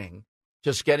anything,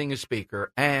 just getting a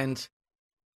speaker, and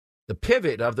the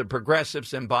pivot of the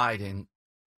progressives and Biden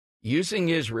using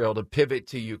Israel to pivot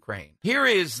to Ukraine. Here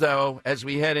is, though, as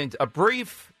we head into a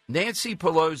brief Nancy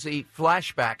Pelosi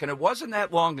flashback, and it wasn't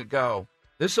that long ago.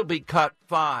 This will be cut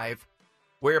 5,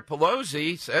 where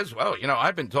Pelosi says, well, you know,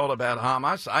 I've been told about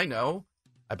Hamas. I know.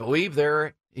 I believe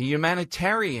they're a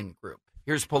humanitarian group.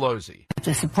 Here's Pelosi.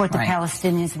 To support the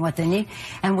Palestinians and what they need.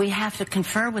 And we have to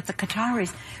confer with the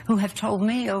Qataris, who have told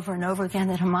me over and over again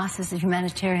that Hamas is a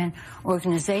humanitarian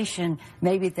organization.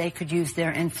 Maybe they could use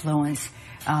their influence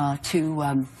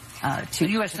to the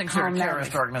U.S. thinks they're a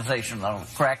terrorist organization, though,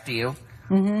 correct to you?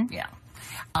 Mm-hmm. Yeah.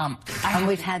 And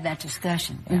we've had that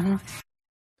discussion. Yeah. Mm-hmm.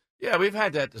 Yeah, we've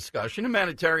had that discussion.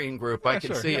 Humanitarian group, I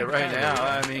can see it right now.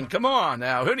 I mean, come on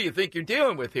now. Who do you think you're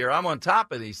dealing with here? I'm on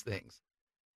top of these things.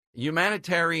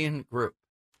 Humanitarian group.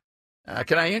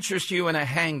 Can I interest you in a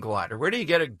hang glider? Where do you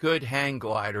get a good hang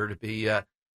glider to be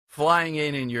flying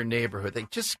in your neighborhood? They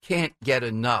just can't get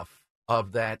enough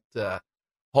of that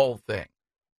whole thing.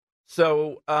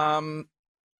 So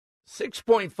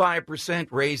 6.5%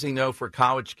 raising, though, for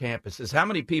college campuses. How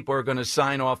many people are going to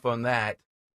sign off on that,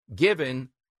 given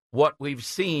what we've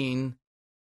seen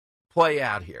play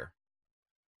out here?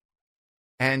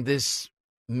 And this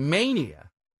mania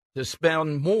to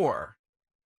spend more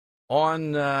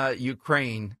on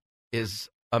Ukraine is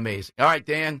amazing. All right,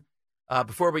 Dan,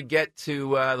 before we get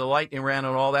to the lightning round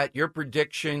and all that, your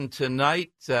prediction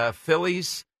tonight,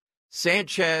 Phillies,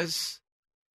 Sanchez,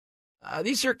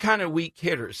 these are kind of weak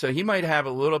hitters, so he might have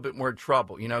a little bit more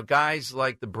trouble. You know, guys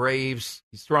like the Braves,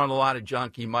 he's throwing a lot of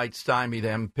junk. He might stymie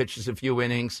them, pitches a few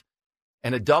innings,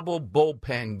 and a double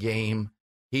bullpen game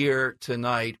here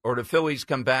tonight, or the Phillies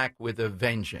come back with a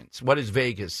vengeance. What does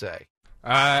Vegas say?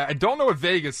 I don't know what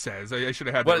Vegas says. I should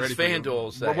have had that ready for you. What does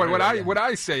FanDuel say? What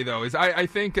I say, though, is I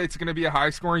think it's going to be a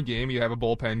high-scoring game. You have a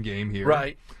bullpen game here.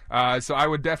 Right. So I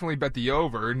would definitely bet the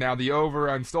over. Now, the over,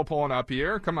 I'm still pulling up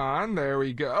here. Come on. There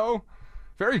we go.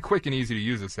 Very quick and easy to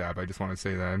use this app. I just want to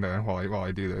say that while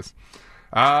I do this.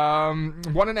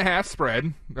 1.5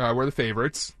 spread. We're the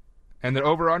favorites. And the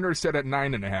over-under is set at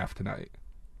 9.5 tonight.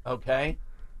 Okay.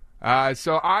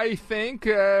 So I think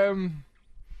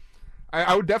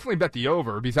I would definitely bet the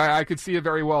over, because I could see it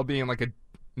very well being like a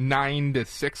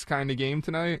 9-6 kind of game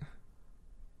tonight.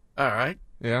 All right.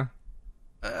 Yeah.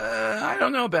 I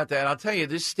don't know about that. I'll tell you,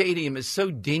 this stadium is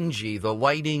so dingy, the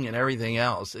lighting and everything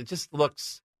else. It just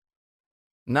looks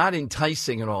not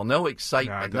enticing at all. No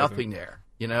excitement, nothing there,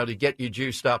 you know, to get you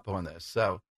juiced up on this.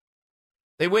 So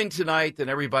they win tonight, then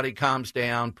everybody calms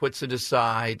down, puts it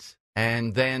aside,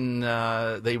 and then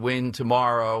they win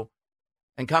tomorrow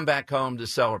and come back home to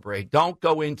celebrate. Don't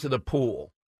go into the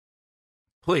pool.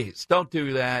 Please, don't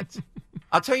do that.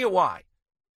 I'll tell you why.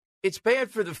 It's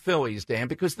bad for the Phillies, Dan,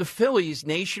 because the Phillies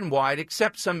nationwide,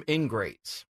 except some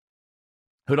ingrates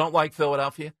who don't like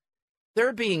Philadelphia,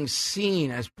 they're being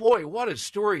seen as, boy, what a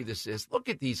story this is. Look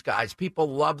at these guys. People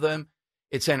love them.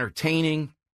 It's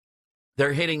entertaining.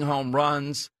 They're hitting home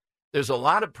runs. There's a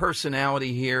lot of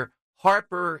personality here.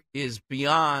 Harper is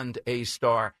beyond a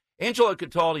star. Angelo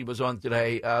Cataldi was on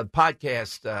today,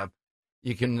 podcast.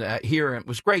 You can hear him. It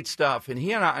was great stuff. And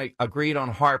he and I agreed on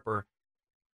Harper.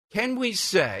 Can we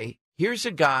say, here's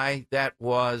a guy that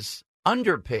was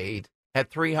underpaid at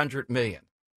 $300 million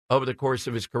over the course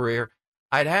of his career?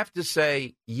 I'd have to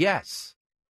say yes,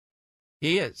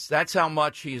 he is. That's how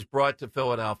much he's brought to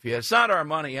Philadelphia. It's not our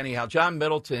money anyhow. John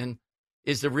Middleton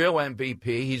is the real MVP.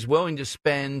 He's willing to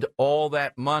spend all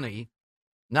that money.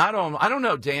 Not on, I don't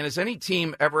know, Dan, has any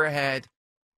team ever had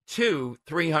two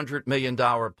 $300 million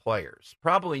players?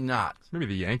 Probably not. Maybe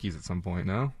the Yankees at some point,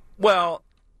 no? Well,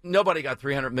 nobody got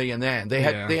 $300 million then. They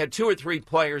had two or three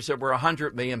players that were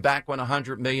 $100 million back when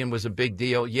 $100 million was a big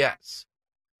deal, yes.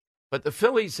 But the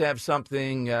Phillies have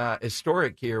something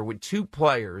historic here with two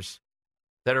players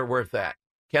that are worth that.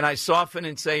 Can I soften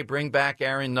and say bring back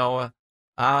Aaron Noah?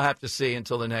 I'll have to see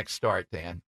until the next start,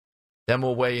 Dan. Then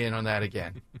we'll weigh in on that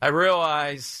again. I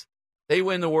realize they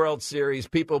win the World Series.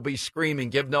 People will be screaming,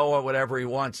 give Noah whatever he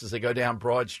wants as they go down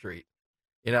Broad Street.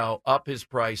 You know, up his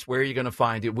price. Where are you going to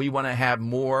find it? We want to have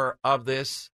more of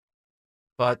this,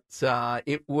 but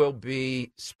it will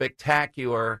be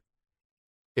spectacular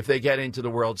if they get into the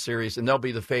World Series, and they'll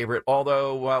be the favorite.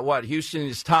 Although, Houston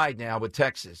is tied now with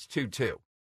Texas, 2-2.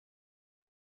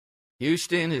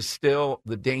 Houston is still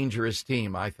the dangerous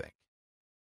team, I think.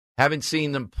 Haven't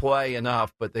seen them play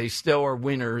enough, but they still are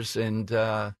winners, and,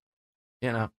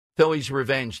 Phillies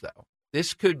revenge, though.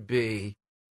 This could be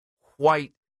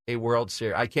quite a World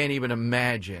Series. I can't even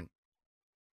imagine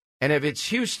And if it's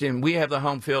Houston, we have the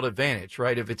home field advantage,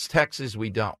 right? If it's Texas,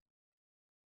 we don't.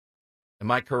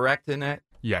 Am I correct in that?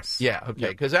 Yes. Yeah, okay,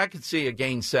 because I could see a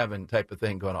Game 7 type of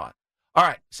thing going on. All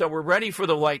right, so we're ready for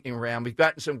the lightning round. We've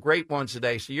gotten some great ones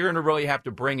today, so you're going to really have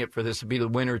to bring it for this to be the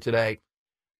winner today.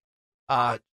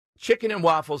 Chicken and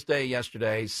waffles day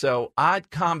yesterday, so odd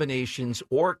combinations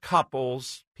or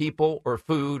couples, people or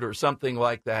food or something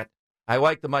like that. I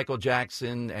like the Michael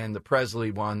Jackson and the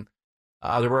Presley one.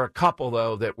 There were a couple,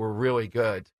 though, that were really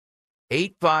good.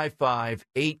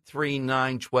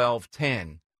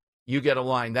 855-839-1210. You get a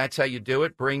line. That's how you do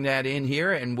it. Bring that in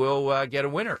here, and we'll get a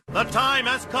winner. The time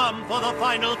has come for the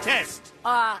final test.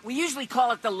 We usually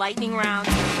call it the lightning round.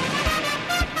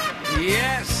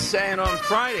 Yes, and on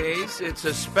Fridays, it's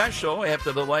a special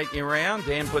after the lightning round.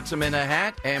 Dan puts them in a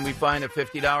hat, and we find a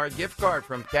 $50 gift card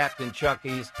from Captain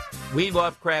Chucky's.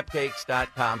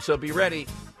 WeLoveCrabCakes.com. So be ready.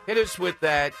 Hit us with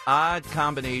that odd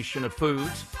combination of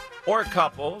foods or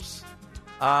couples.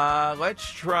 Let's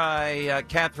try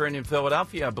Catherine in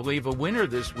Philadelphia. I believe a winner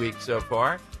this week so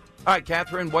far. All right,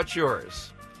 Catherine, what's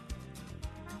yours?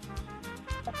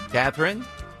 Catherine?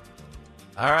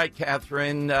 All right,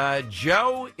 Catherine.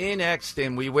 Joe in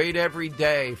Exton. We wait every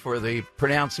day for the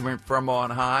pronouncement from on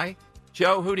high.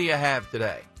 Joe, who do you have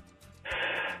today?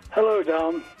 Hello,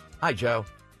 Dom. Hi, Joe.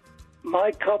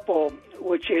 My couple,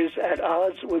 which is at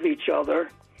odds with each other,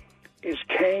 is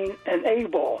Cain and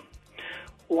Abel.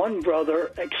 One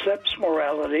brother accepts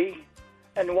morality,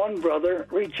 and one brother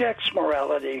rejects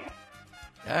morality.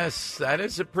 Yes, that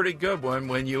is a pretty good one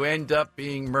when you end up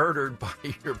being murdered by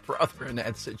your brother in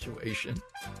that situation.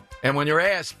 And when you're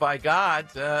asked by God,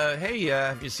 hey,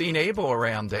 have you seen Abel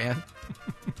around, Dan?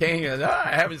 Cain goes,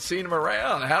 I haven't seen him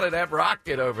around. How did that rock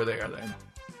get over there then?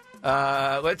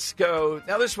 Let's go.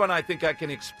 Now, this one I think I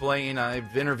can explain.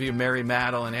 I've interviewed Mary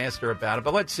Madeline and asked her about it.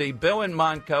 But let's see. Bill in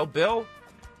Monco. Bill,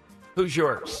 who's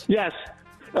yours? Yes.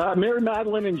 Mary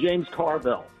Madeline and James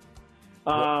Carville.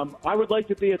 I would like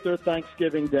to be at their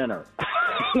Thanksgiving dinner.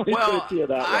 Well,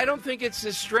 I don't think it's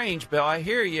as strange, Bill. I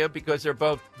hear you because they're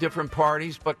both different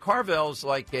parties, but Carville's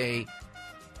like a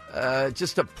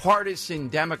just a partisan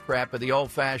Democrat, but the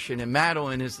old-fashioned, and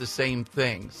Madeline is the same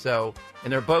thing. So,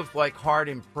 and they're both like hard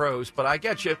and pros, but I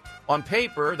get you. On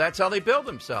paper, that's how they build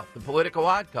themselves, the political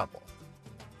odd couple.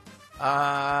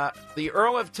 The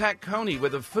Earl of Tacony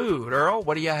with the food. Earl,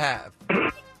 what do you have?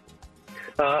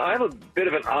 I have a bit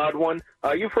of an odd one.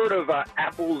 You've heard of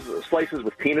apples slices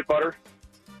with peanut butter?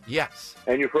 Yes.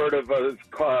 And you've heard of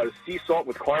sea salt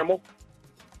with caramel?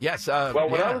 Yes.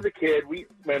 When I was a kid, we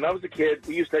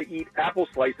used to eat apple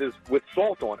slices with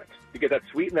salt on it to get that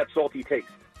sweet and that salty taste.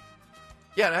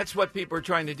 Yeah, that's what people are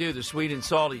trying to do, the sweet and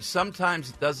salty.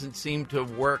 Sometimes it doesn't seem to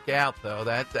work out, though.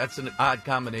 That's an odd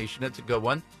combination. That's a good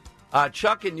one.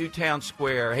 Chuck in Newtown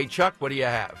Square. Hey, Chuck, what do you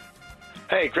have?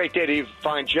 Hey, great day to you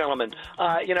fine gentlemen.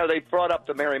 They brought up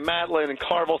the Mary Madeline and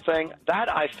Carville thing. That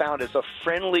I found is a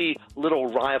friendly little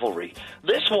rivalry.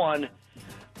 This one,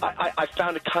 I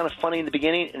found it kind of funny in the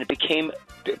beginning, and it became,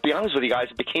 to be honest with you guys,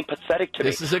 it became pathetic to me.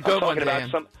 This is a good one, Dan.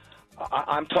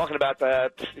 I'm talking about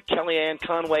Kellyanne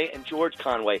Conway and George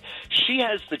Conway. She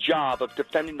has the job of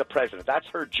defending the president. That's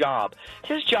her job.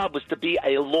 His job was to be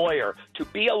a lawyer,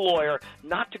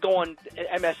 not to go on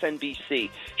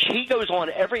MSNBC. He goes on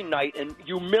every night and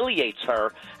humiliates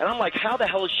her. And I'm like, how the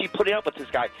hell is she putting up with this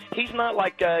guy? He's not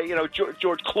like,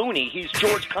 George Clooney. He's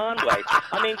George Conway.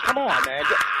 I mean, come on, man.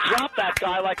 Drop that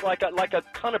guy like a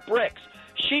ton of bricks.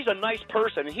 She's a nice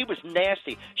person, and he was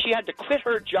nasty. She had to quit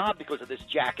her job because of this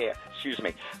jackass.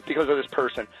 Because of this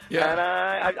person. Yeah. And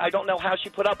I don't know how she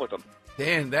put up with him.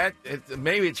 Dan,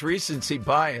 maybe it's recency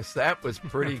bias. That was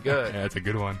pretty good. Yeah, that's a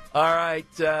good one. All right,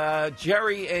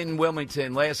 Jerry in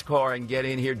Wilmington, last caller, and get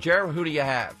in here. Jerry, who do you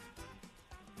have?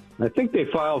 I think they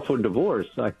filed for divorce.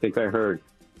 I think I heard.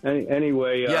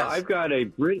 Anyway, yes. I've got a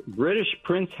British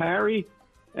Prince Harry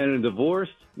and a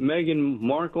divorced Meghan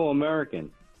Markle American.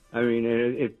 I mean,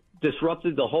 it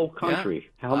disrupted the whole country.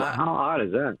 Yeah. How odd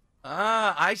is that?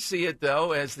 I see it,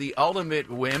 though, as the ultimate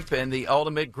wimp and the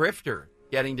ultimate grifter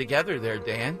getting together there,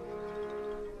 Dan.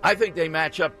 I think they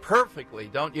match up perfectly,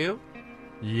 don't you?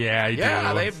 Yeah, I do.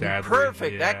 Yeah, they'd be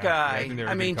perfect. Yeah. That guy,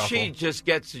 I mean, she just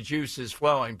gets the juices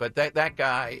flowing, but that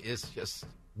guy is just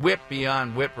whip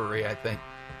beyond whippery, I think.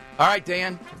 All right,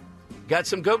 Dan, got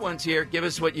some good ones here. Give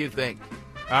us what you think.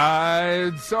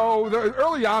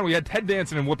 Early on, we had Ted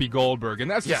Danson and Whoopi Goldberg, and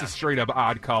that's just a straight-up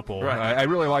odd couple. Right. I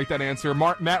really like that answer.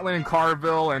 Madeline and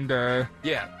Carville, and I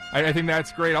think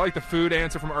that's great. I like the food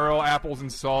answer from Earl, apples and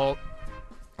salt.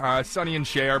 Sonny and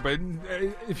Cher, but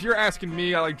if you're asking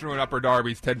me, I like Drew and Upper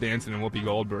Darby's Ted Danson and Whoopi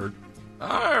Goldberg.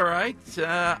 All right.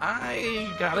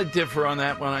 I got to differ on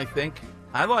that one, I think.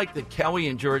 I like the Kelly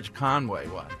and George Conway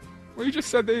one. Well, you just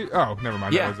said they... Oh, never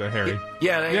mind. Yeah. That was Harry.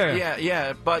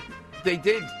 Yeah. But they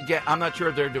did get... I'm not sure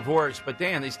if they're divorced, but,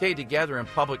 Dan, they stayed together in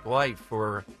public life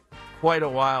for quite a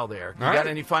while there. You got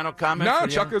any final comments? No,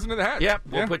 Chuck goes into the hat. Yep,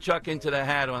 we'll put Chuck into the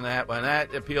hat on that one.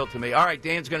 That appealed to me. All right,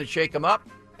 Dan's going to shake them up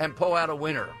and pull out a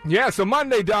winner. Yeah, so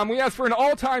Monday, Dom, we asked for an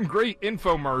all-time great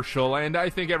infomercial, and I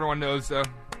think everyone knows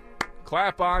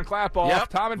clap on, clap off. Yep,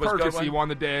 Tom and Perkins won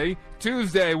the day.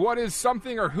 Tuesday, what is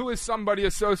something or who is somebody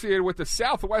associated with the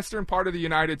southwestern part of the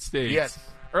United States? Yes.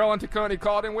 Earl and Taccone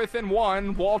called in with and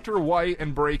won. Walter White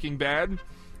and Breaking Bad.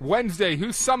 Wednesday,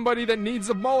 who's somebody that needs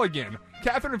a mulligan?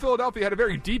 Catherine in Philadelphia had a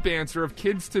very deep answer of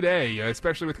kids today,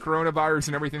 especially with coronavirus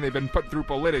and everything they've been put through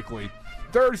politically.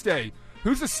 Thursday,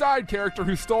 who's a side character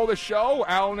who stole the show?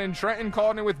 Alan and Trenton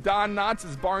called in with Don Knotts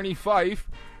as Barney Fife.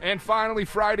 And finally,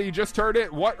 Friday, you just heard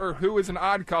it. What or who is an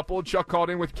odd couple? Chuck called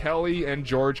in with Kelly and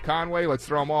George Conway. Let's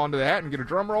throw them all into the hat and get a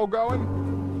drum roll going.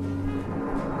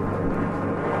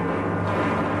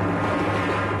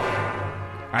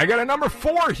 I got a number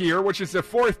 4 here, which is the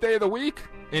 4th day of the week,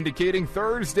 indicating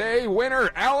Thursday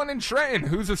winner, Alan and Trenton,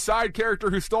 who's a side character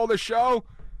who stole the show,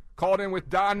 called in with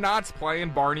Don Knotts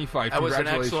playing Barney Fife. That was an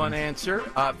excellent answer.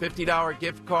 $50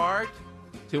 gift card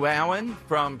to Alan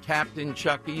from Captain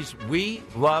Chucky's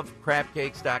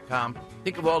WeLoveCrabCakes.com.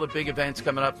 Think of all the big events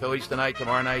coming up, Phillies tonight,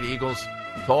 tomorrow night, Eagles.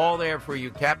 It's all there for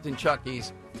you. Captain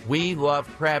Chucky's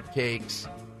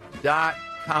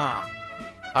WeLoveCrabCakes.com.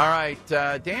 All right,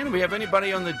 Dan, do we have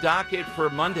anybody on the docket for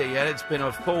Monday yet? It's been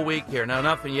a full week here. No,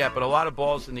 nothing yet, but a lot of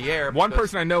balls in the air. One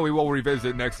person I know we will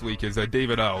revisit next week is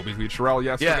David O. because we had Sherelle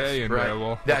yesterday, and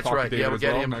we'll talk to David we'll as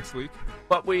get well him next week.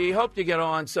 But we hope to get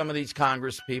on some of these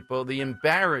Congress people. The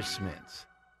embarrassment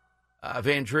of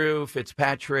Andrew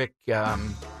Fitzpatrick,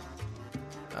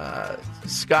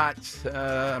 Scott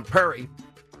Perry,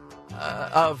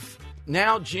 of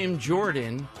now Jim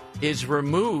Jordan is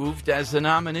removed as the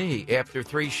nominee after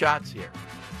 3 shots here.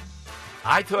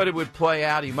 I thought it would play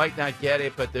out. He might not get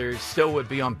it, but there still would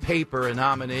be on paper a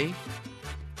nominee.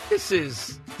 This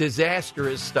is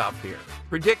disastrous stuff here.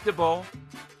 Predictable,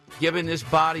 given this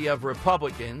body of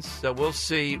Republicans. So we'll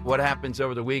see what happens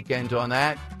over the weekend on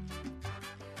that.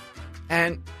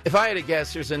 And if I had to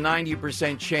guess, there's a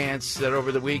 90% chance that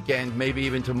over the weekend, maybe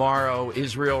even tomorrow,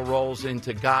 Israel rolls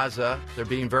into Gaza. They're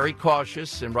being very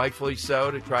cautious, and rightfully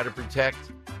so, to try to protect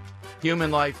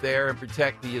human life there and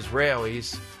protect the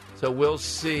Israelis. So we'll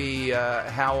see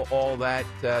how all that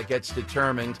gets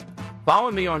determined.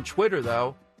 Follow me on Twitter,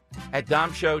 though, at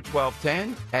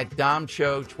DomShow1210, at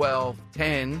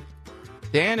DomShow1210.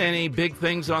 Dan, any big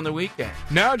things on the weekend?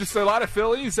 No, just a lot of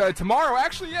Phillies. Tomorrow,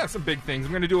 actually, some big things.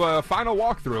 I'm going to do a final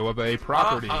walkthrough of a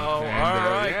property. All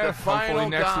right, the hopefully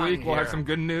next week we'll have some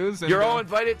good news. And, you're all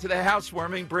invited to the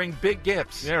housewarming. Bring big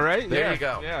gifts. Yeah, right? There you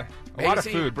go. Yeah, a lot of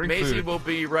food. Bring Maisie food. will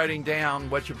be writing down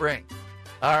what you bring.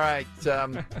 All right,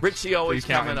 Rich Ciolo is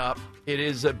coming up. It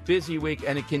is a busy week,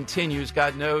 and it continues.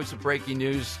 God knows, breaking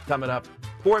news coming up.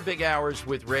 4 big hours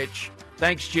with Rich.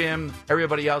 Thanks, Jim.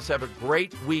 Everybody else, have a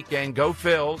great weekend. Go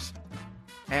Phils.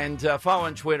 And follow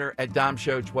on Twitter at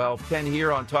DomShow1210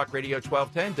 here on Talk Radio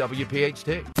 1210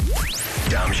 WPHT.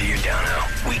 Dom Giordano,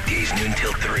 weekdays noon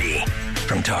till 3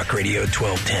 from Talk Radio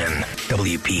 1210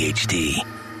 WPHT.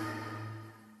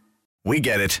 We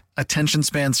get it. Attention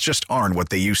spans just aren't what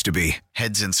they used to be.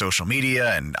 Heads in social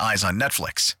media and eyes on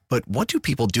Netflix. But what do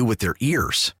people do with their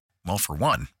ears? Well, for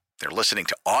one, they're listening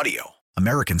to audio.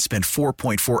 Americans spend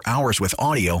 4.4 hours with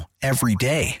audio every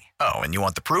day. Oh, and you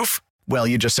want the proof? Well,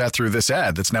 you just sat through this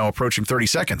ad that's now approaching 30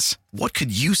 seconds. What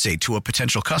could you say to a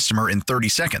potential customer in 30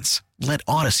 seconds? Let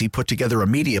Odyssey put together a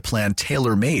media plan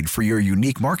tailor-made for your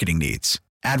unique marketing needs.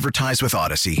 Advertise with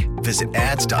Odyssey. Visit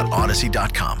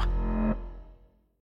ads.odyssey.com.